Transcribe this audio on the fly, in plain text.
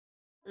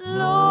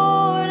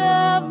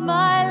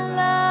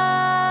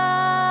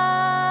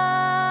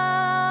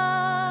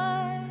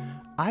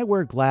I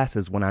wear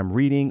glasses when I'm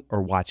reading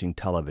or watching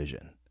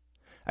television.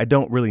 I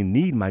don't really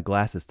need my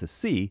glasses to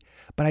see,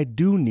 but I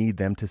do need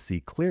them to see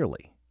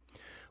clearly.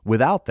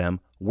 Without them,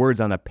 words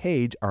on a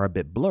page are a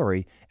bit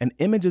blurry and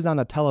images on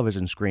a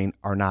television screen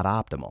are not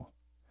optimal.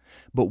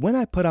 But when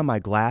I put on my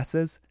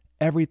glasses,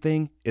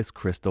 everything is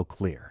crystal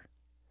clear.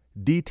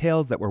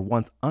 Details that were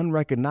once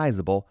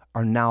unrecognizable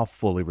are now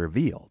fully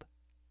revealed.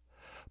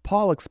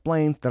 Paul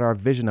explains that our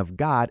vision of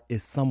God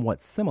is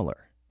somewhat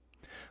similar.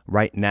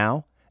 Right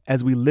now,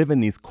 as we live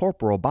in these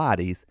corporal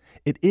bodies,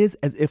 it is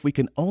as if we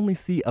can only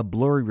see a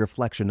blurry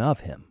reflection of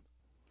Him.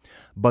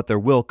 But there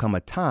will come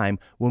a time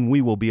when we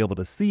will be able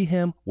to see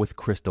Him with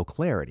crystal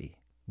clarity.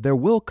 There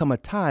will come a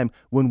time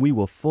when we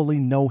will fully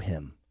know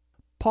Him.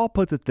 Paul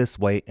puts it this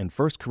way in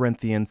 1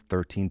 Corinthians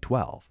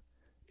 13:12.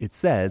 It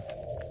says,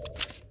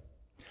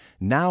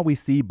 "Now we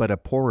see but a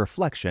poor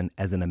reflection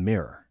as in a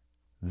mirror.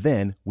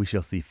 Then we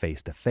shall see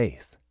face to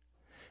face.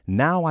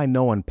 Now I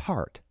know in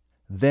part,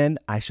 then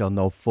I shall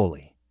know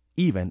fully,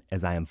 even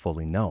as I am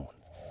fully known."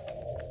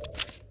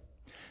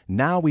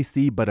 Now we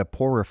see but a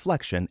poor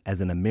reflection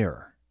as in a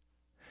mirror.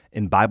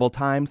 In Bible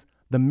times,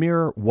 the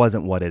mirror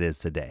wasn't what it is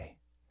today.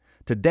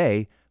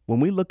 Today, when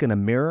we look in a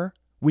mirror,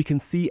 we can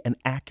see an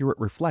accurate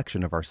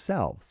reflection of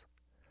ourselves.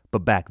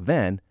 But back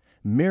then,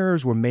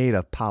 mirrors were made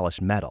of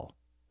polished metal.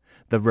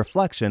 The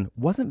reflection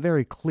wasn't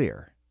very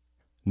clear.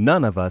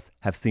 None of us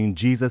have seen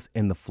Jesus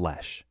in the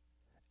flesh.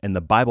 And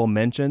the Bible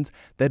mentions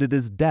that it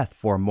is death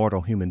for a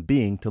mortal human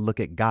being to look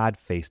at God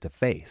face to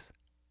face.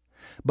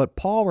 But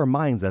Paul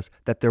reminds us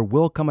that there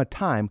will come a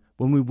time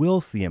when we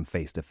will see Him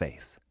face to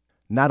face.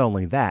 Not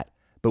only that,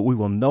 but we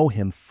will know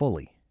Him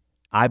fully.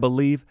 I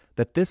believe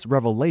that this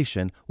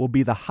revelation will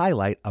be the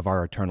highlight of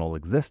our eternal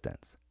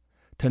existence,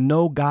 to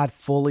know God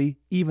fully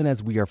even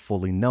as we are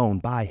fully known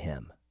by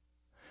Him.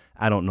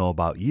 I don't know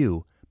about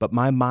you, but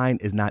my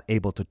mind is not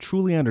able to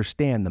truly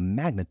understand the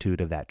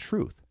magnitude of that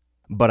truth.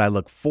 But I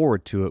look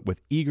forward to it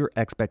with eager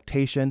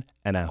expectation,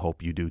 and I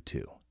hope you do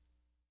too.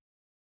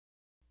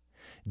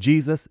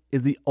 Jesus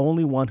is the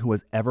only one who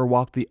has ever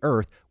walked the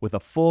earth with a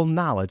full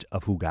knowledge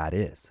of who God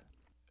is.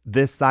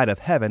 This side of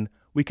heaven,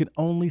 we can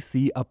only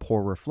see a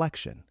poor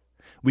reflection.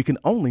 We can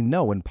only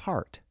know in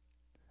part.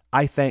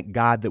 I thank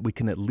God that we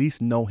can at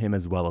least know Him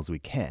as well as we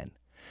can.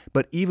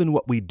 But even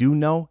what we do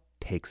know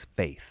takes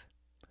faith.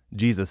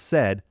 Jesus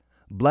said,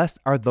 "Blessed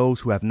are those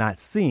who have not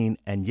seen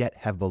and yet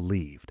have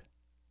believed."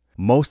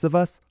 Most of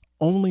us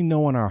only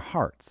know in our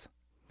hearts.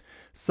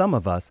 Some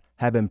of us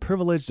have been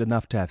privileged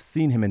enough to have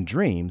seen Him in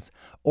dreams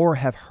or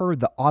have heard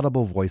the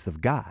audible voice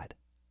of God.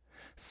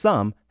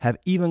 Some have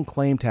even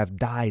claimed to have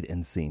died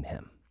and seen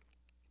Him.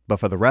 But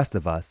for the rest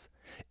of us,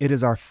 it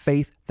is our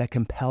faith that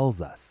compels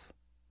us.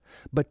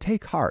 But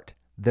take heart,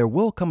 there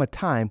will come a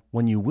time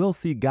when you will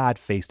see God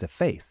face to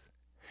face,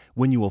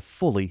 when you will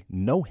fully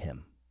know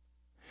Him.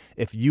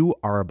 If you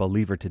are a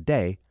believer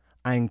today,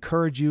 I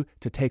encourage you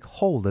to take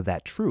hold of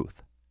that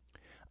truth.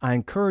 I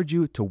encourage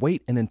you to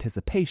wait in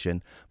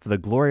anticipation for the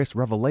glorious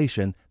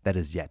revelation that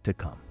is yet to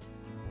come.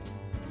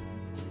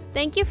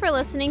 Thank you for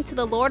listening to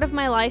the Lord of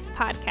My Life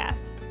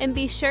podcast, and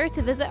be sure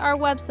to visit our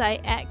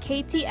website at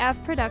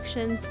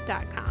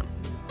ktfproductions.com.